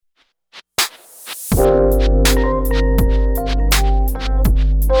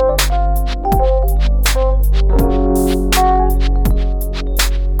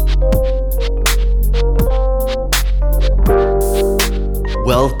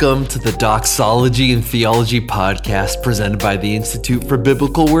Welcome to the Doxology and Theology podcast presented by the Institute for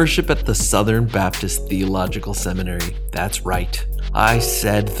Biblical Worship at the Southern Baptist Theological Seminary. That's right. I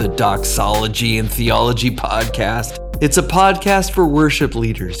said the Doxology and Theology podcast. It's a podcast for worship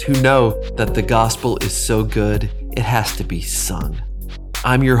leaders who know that the gospel is so good, it has to be sung.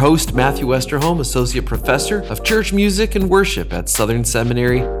 I'm your host, Matthew Westerholm, Associate Professor of Church Music and Worship at Southern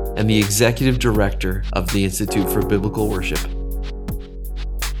Seminary and the Executive Director of the Institute for Biblical Worship.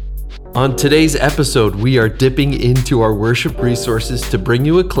 On today's episode, we are dipping into our worship resources to bring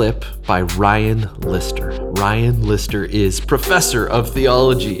you a clip by Ryan Lister. Ryan Lister is Professor of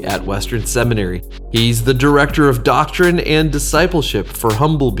Theology at Western Seminary. He's the Director of Doctrine and Discipleship for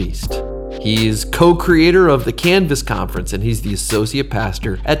Humble Beast. He is co-creator of the Canvas Conference, and he's the Associate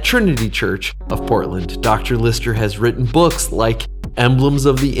Pastor at Trinity Church of Portland. Dr. Lister has written books like Emblems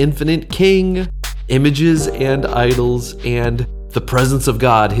of the Infinite King, Images and Idols, and The Presence of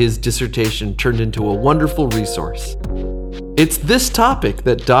God. His dissertation turned into a wonderful resource. It's this topic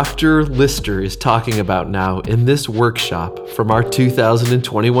that Dr. Lister is talking about now in this workshop from our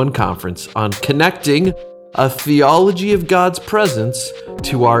 2021 conference on connecting a theology of God's presence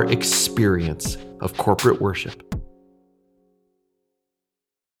to our experience of corporate worship.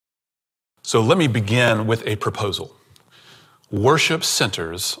 So let me begin with a proposal. Worship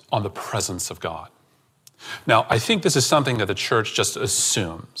centers on the presence of God. Now, I think this is something that the church just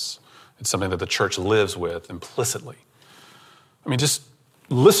assumes. It's something that the church lives with implicitly. I mean, just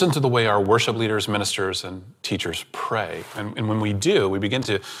listen to the way our worship leaders, ministers, and teachers pray. And when we do, we begin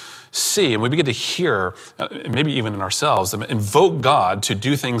to see and we begin to hear, maybe even in ourselves, invoke God to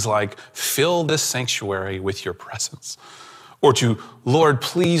do things like fill this sanctuary with your presence. Or to, Lord,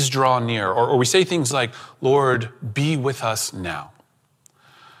 please draw near. Or we say things like, Lord, be with us now.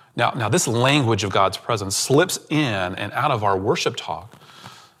 Now, this language of God's presence slips in and out of our worship talk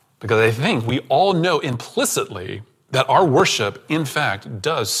because I think we all know implicitly that our worship, in fact,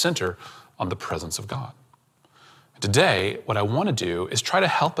 does center on the presence of God. Today, what I want to do is try to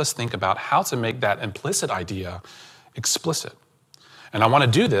help us think about how to make that implicit idea explicit. And I want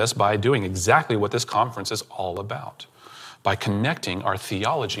to do this by doing exactly what this conference is all about, by connecting our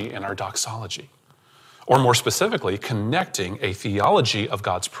theology and our doxology. Or more specifically, connecting a theology of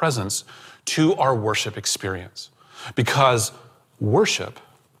God's presence to our worship experience. Because worship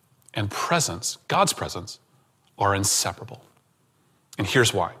and presence, God's presence, are inseparable. And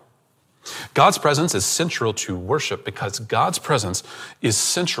here's why. God's presence is central to worship because God's presence is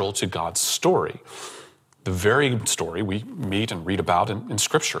central to God's story, the very story we meet and read about in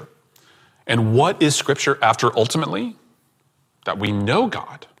Scripture. And what is Scripture after ultimately? That we know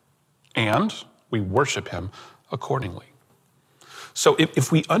God and we worship him accordingly. So if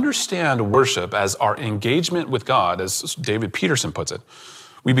we understand worship as our engagement with God, as David Peterson puts it,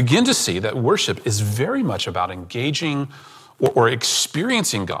 we begin to see that worship is very much about engaging or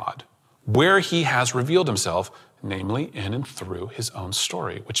experiencing God where he has revealed himself, namely in and through his own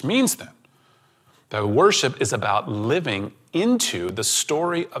story, which means then that worship is about living into the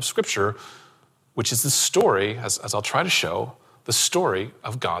story of Scripture, which is the story, as I'll try to show, the story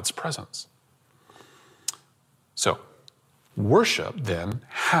of God's presence. So, worship then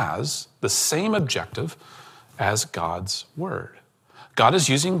has the same objective as God's word. God is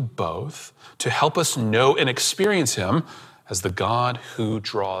using both to help us know and experience him as the God who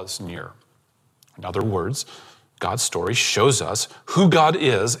draws near. In other words, God's story shows us who God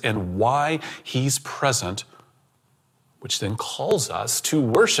is and why he's present, which then calls us to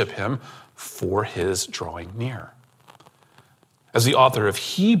worship him for his drawing near. As the author of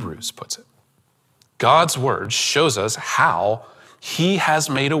Hebrews puts it, God's word shows us how he has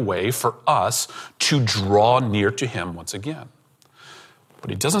made a way for us to draw near to him once again. But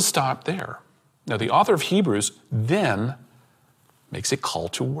he doesn't stop there. Now, the author of Hebrews then makes a call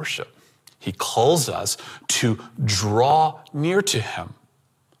to worship. He calls us to draw near to him,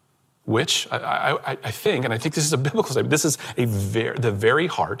 which I think, and I think this is a biblical statement, this is the very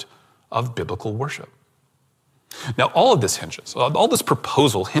heart of biblical worship. Now, all this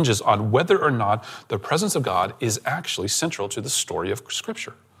proposal hinges on whether or not the presence of God is actually central to the story of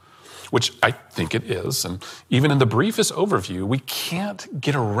Scripture, which I think it is. And even in the briefest overview, we can't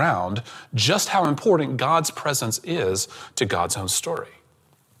get around just how important God's presence is to God's own story.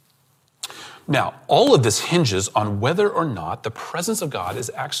 Now, all of this hinges on whether or not the presence of God is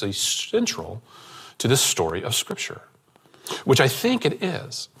actually central to the story of Scripture, which I think it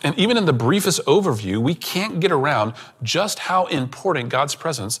is. And even in the briefest overview, we can't get around just how important God's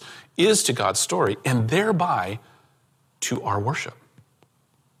presence is to God's story and thereby to our worship.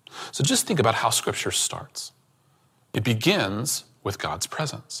 So just think about how Scripture starts. It begins with God's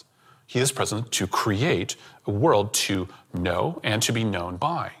presence. He is present to create a world to know and to be known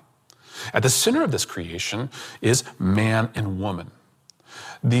by. At the center of this creation is man and woman,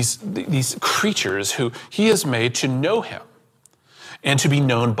 these creatures who he has made to know him and to be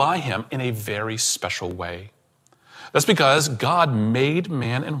known by him in a very special way. That's because God made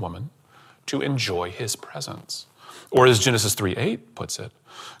man and woman to enjoy his presence. Or as Genesis 3:8 puts it,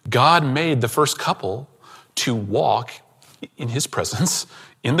 God made the first couple to walk in his presence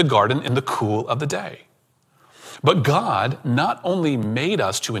in the garden in the cool of the day. But God not only made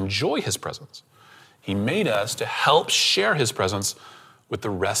us to enjoy his presence, he made us to help share his presence with the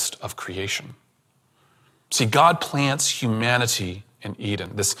rest of creation. See, God plants humanity in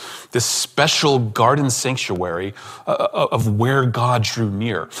Eden, this special garden sanctuary of where God drew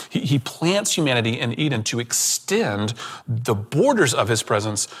near. He plants humanity in Eden to extend the borders of his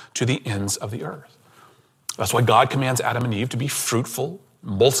presence to the ends of the earth. That's why God commands Adam and Eve to be fruitful,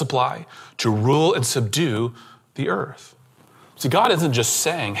 multiply, to rule and subdue the earth. See, God isn't just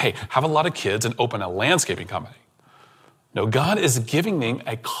saying, hey, have a lot of kids and open a landscaping company. No, God is giving them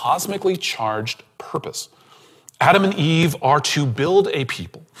a cosmically charged purpose. Adam and Eve are to build a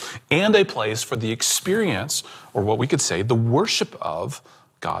people and a place for the experience, or what we could say, the worship of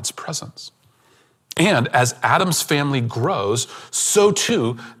God's presence. And as Adam's family grows, so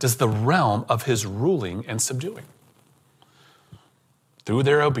too does the realm of his ruling and subduing. Through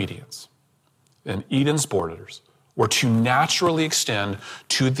their obedience, and Eden's borders were to naturally extend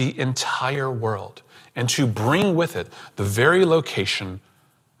to the entire world and to bring with it the very location,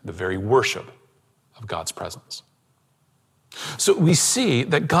 the very worship of God's presence. So we see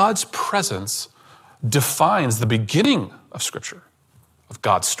that God's presence defines the beginning of Scripture, of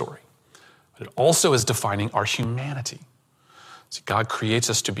God's story. But it also is defining our humanity. See, God creates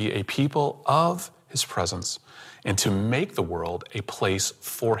us to be a people of his presence and to make the world a place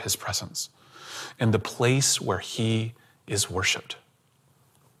for his presence and the place where he is worshiped.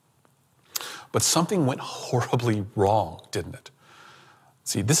 But something went horribly wrong, didn't it?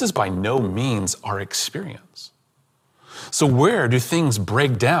 See, this is by no means our experience. So where do things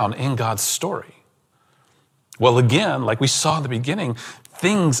break down in God's story? Well, again, like we saw in the beginning,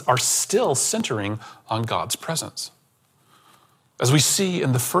 things are still centering on God's presence. As we see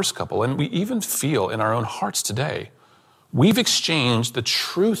in the first couple, and we even feel in our own hearts today, we've exchanged the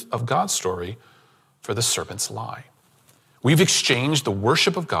truth of God's story for the serpent's lie. We've exchanged the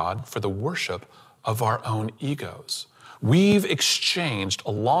worship of God for the worship of our own egos. We've exchanged,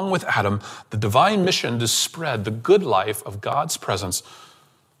 along with Adam, the divine mission to spread the good life of God's presence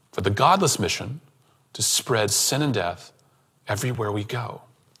for the godless mission to spread sin and death everywhere we go.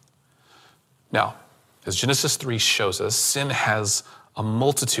 Now, as Genesis 3 shows us, sin has a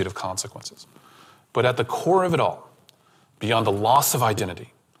multitude of consequences. But at the core of it all, beyond the loss of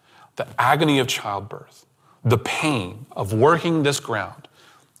identity, the agony of childbirth, the pain of working this ground,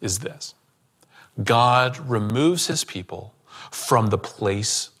 is this: God removes his people from the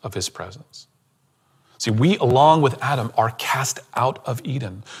place of his presence. See, we, along with Adam, are cast out of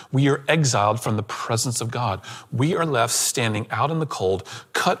Eden. We are exiled from the presence of God. We are left standing out in the cold,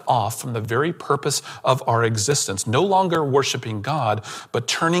 cut off from the very purpose of our existence, no longer worshiping God, but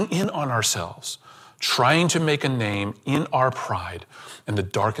turning in on ourselves, trying to make a name in our pride in the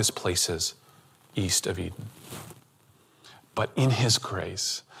darkest places east of Eden. But in his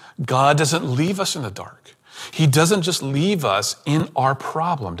grace, God doesn't leave us in the dark. He doesn't just leave us in our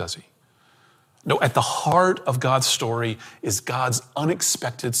problem, does he? No, at the heart of God's story is God's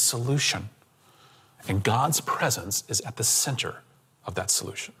unexpected solution. And God's presence is at the center of that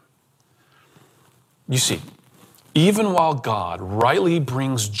solution. You see, even while God rightly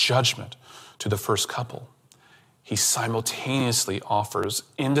brings judgment to the first couple, he simultaneously offers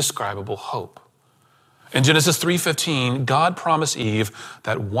indescribable hope. In Genesis 3:15, God promised Eve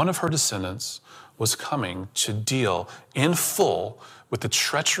that one of her descendants was coming to deal in full with the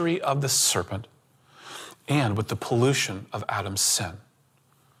treachery of the serpent and with the pollution of Adam's sin.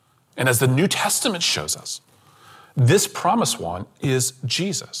 And as the New Testament shows us, this promised one is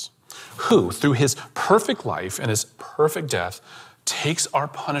Jesus, who, through his perfect life and his perfect death, takes our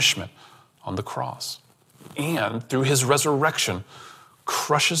punishment on the cross, and through his resurrection,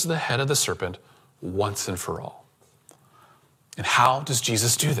 crushes the head of the serpent once and for all. And how does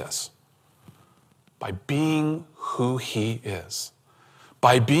Jesus do this? By being who he is,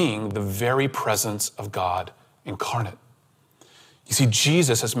 by being the very presence of God incarnate. You see,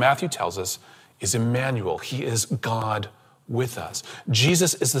 Jesus, as Matthew tells us, is Emmanuel. He is God with us.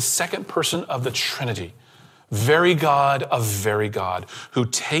 Jesus is the second person of the Trinity, very God of very God, who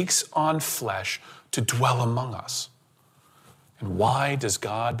takes on flesh to dwell among us. And why does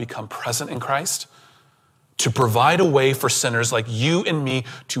God become present in Christ? To provide a way for sinners like you and me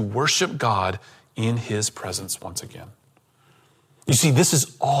to worship God in his presence once again. You see, this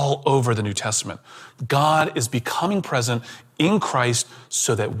is all over the New Testament. God is becoming present in Christ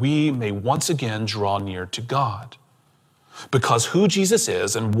so that we may once again draw near to God. Because who Jesus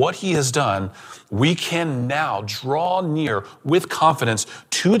is and what he has done, we can now draw near with confidence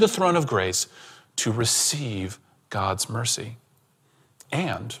to the throne of grace to receive God's mercy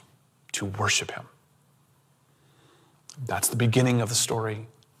and to worship him. That's the beginning of the story.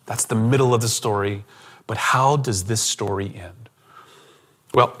 That's the middle of the story. But how does this story end?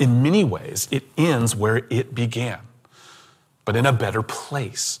 Well, in many ways, it ends where it began, but in a better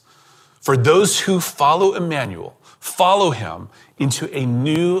place. For those who follow Emmanuel, follow him into a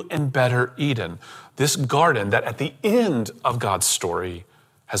new and better Eden, this garden that at the end of God's story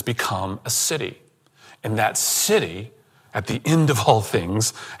has become a city. And that city, at the end of all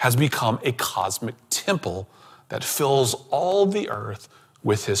things, has become a cosmic temple that fills all the earth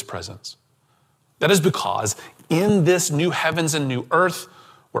with his presence. That is because in this new heavens and new earth,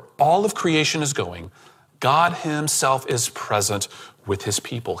 where all of creation is going, God himself is present with his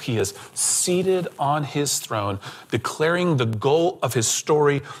people. He is seated on his throne, declaring the goal of his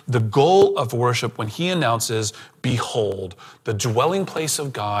story, the goal of worship when he announces, "Behold, the dwelling place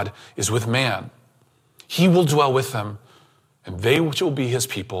of God is with man. He will dwell with them, and they will be his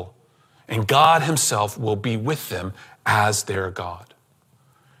people, and God himself will be with them as their God."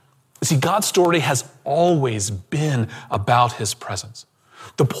 You see, God's story has always been about his presence.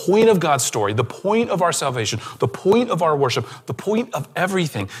 The point of God's story, the point of our salvation, the point of our worship, the point of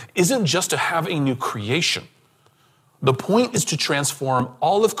everything isn't just to have a new creation. The point is to transform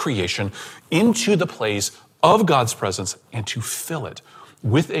all of creation into the place of God's presence and to fill it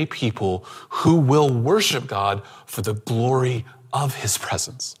with a people who will worship God for the glory of his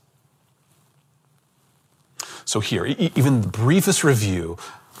presence. So here, even the briefest review,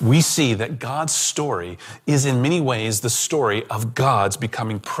 we see that God's story is in many ways the story of God's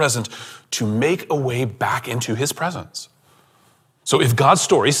becoming present to make a way back into his presence. So if God's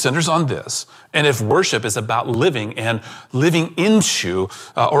story centers on this, and if worship is about living into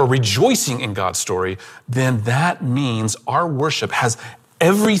or rejoicing in God's story, then that means our worship has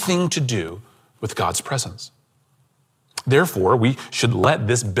everything to do with God's presence. Therefore, we should let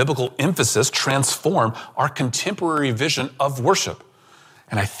this biblical emphasis transform our contemporary vision of worship.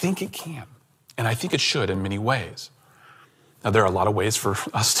 And I think it can, and I think it should in many ways. Now, there are a lot of ways for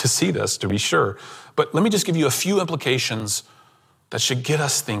us to see this, to be sure, but let me just give you a few implications that should get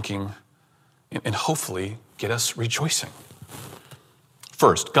us thinking and hopefully get us rejoicing.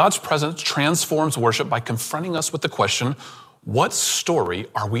 First, God's presence transforms worship by confronting us with the question, what story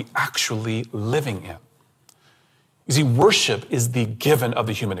are we actually living in? You see, worship is the given of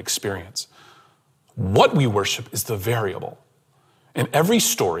the human experience. What we worship is the variable. And every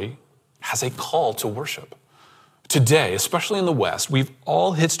story has a call to worship. Today, especially in the West, we've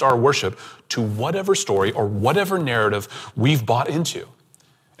all hitched our worship to whatever story or whatever narrative we've bought into.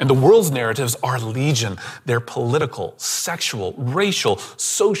 And the world's narratives are legion. They're political, sexual, racial,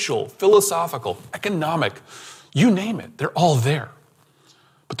 social, philosophical, economic, you name it, they're all there.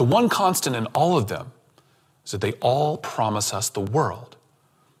 But the one constant in all of them is that they all promise us the world,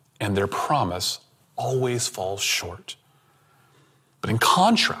 and their promise always falls short. But in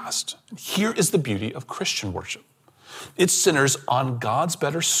contrast, here is the beauty of Christian worship. It centers on God's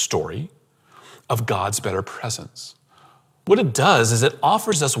better story of God's better presence. What it does is it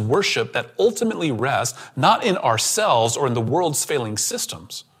offers us worship that ultimately rests not in ourselves or in the world's failing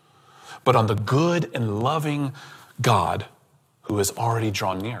systems, but on the good and loving God who has already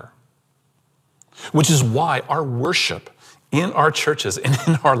drawn near. Which is why our worship in our churches and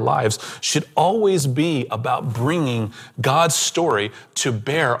in our lives should always be about bringing God's story to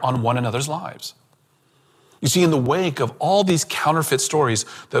bear on one another's lives. You see, in the wake of all these counterfeit stories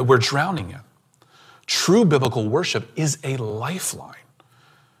that we're drowning in, true biblical worship is a lifeline.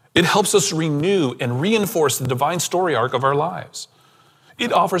 It helps us renew and reinforce the divine story arc of our lives.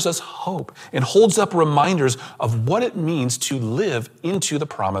 It offers us hope and holds up reminders of what it means to live into the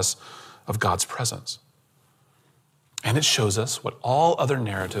promise of God's presence. And it shows us what all other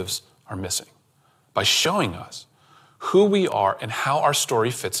narratives are missing by showing us who we are and how our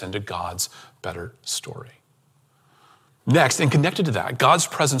story fits into God's better story. Next, and connected to that, God's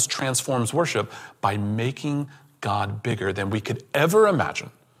presence transforms worship by making God bigger than we could ever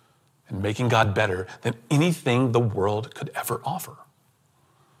imagine and making God better than anything the world could ever offer.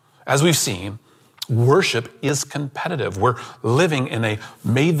 As we've seen, worship is competitive. We're living in a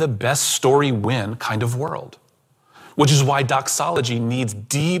may the best story win kind of world. which is why doxology needs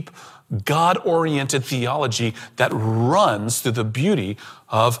deep, God-oriented theology that runs through the beauty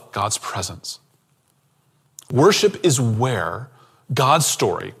of God's presence. Worship is where God's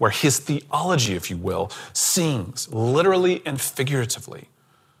story, where his theology, if you will, sings literally and figuratively.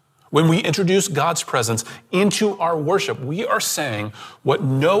 When we introduce God's presence into our worship, we are saying what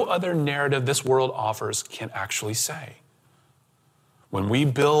no other narrative this world offers can actually say. When we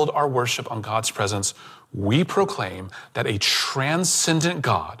build our worship on God's presence, we proclaim that a transcendent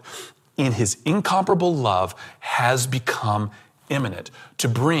God, in his incomparable love, has become imminent to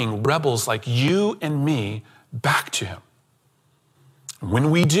bring rebels like you and me back to him.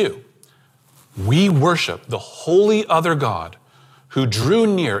 When we do, we worship the holy other God who drew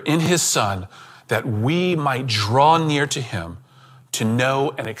near in his Son that we might draw near to him to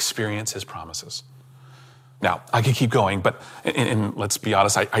know and experience his promises. Now, I could keep going, but and let's be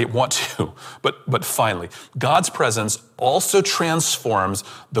honest, I want to. But finally, God's presence also transforms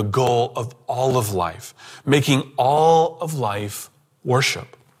the goal of all of life, making all of life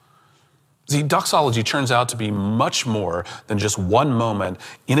worship. See, doxology turns out to be much more than just one moment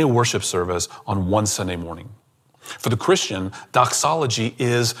in a worship service on one Sunday morning. For the Christian, doxology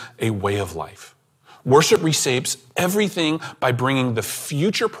is a way of life. Worship reshapes everything by bringing the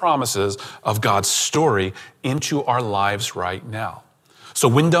future promises of God's story into our lives right now. So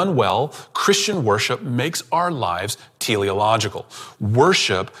when done well, Christian worship makes our lives teleological.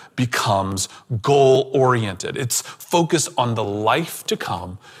 Worship becomes goal-oriented. It's focused on the life to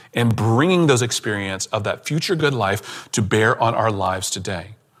come and bringing those experiences of that future good life to bear on our lives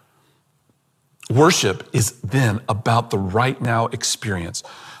today. Worship is then about the right now experience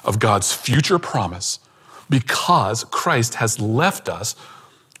of God's future promise because Christ has left us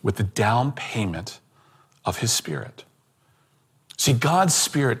with the down payment of his Spirit. See, God's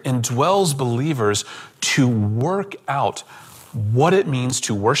Spirit indwells believers to work out what it means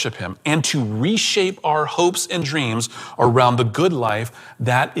to worship him and to reshape our hopes and dreams around the good life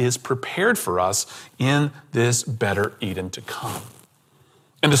that is prepared for us in this better Eden to come.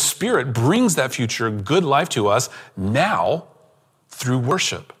 And the Spirit brings that future good life to us now through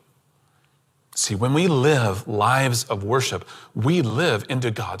worship. See, when we live lives of worship, we live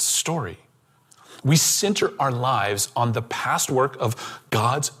into God's story. We center our lives on the past work of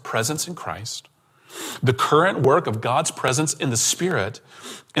God's presence in Christ, the current work of God's presence in the Spirit,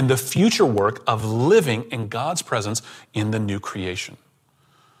 and the future work of living in God's presence in the new creation.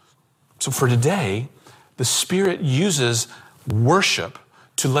 So for today, the Spirit uses worship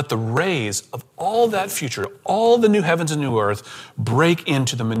to let the rays of all that future, all the new heavens and new earth, break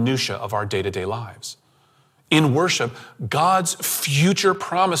into the minutia of our day-to-day lives. In worship, God's future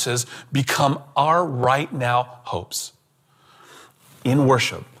promises become our right now hopes. In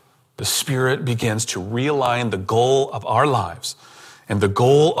worship, the Spirit begins to realign the goal of our lives and the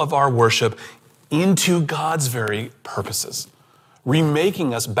goal of our worship into God's very purposes,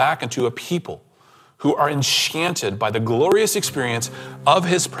 remaking us back into a people who are enchanted by the glorious experience of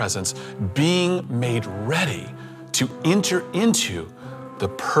his presence, being made ready to enter into the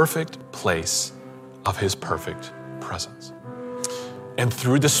perfect place of his perfect presence. And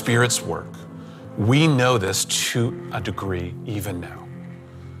through the Spirit's work, we know this to a degree even now,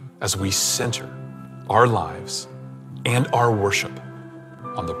 as we center our lives and our worship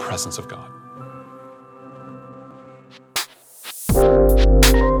on the presence of God.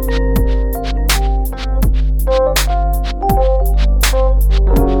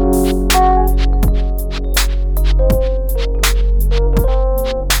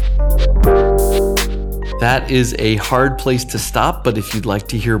 That is a hard place to stop, but if you'd like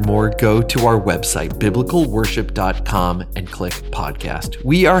to hear more, go to our website, biblicalworship.com, and click podcast.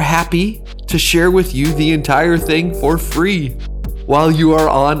 We are happy to share with you the entire thing for free. While you are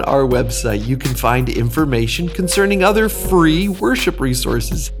on our website, you can find information concerning other free worship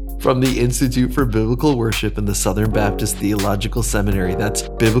resources from the Institute for Biblical Worship and the Southern Baptist Theological Seminary. That's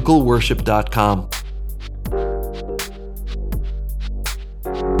biblicalworship.com.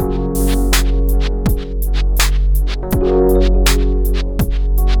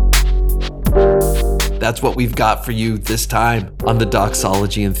 That's what we've got for you this time on the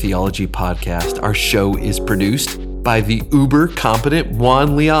Doxology and Theology podcast. Our show is produced by the uber competent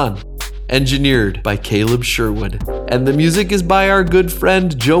Juan Leon, engineered by Caleb Sherwood, and the music is by our good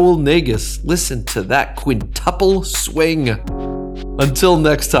friend Joel Nagus. Listen to that quintuple swing. Until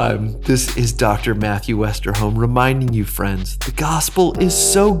next time, this is Dr. Matthew Westerholm reminding you, friends, the gospel is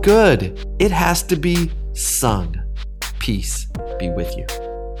so good, it has to be sung. Peace be with you.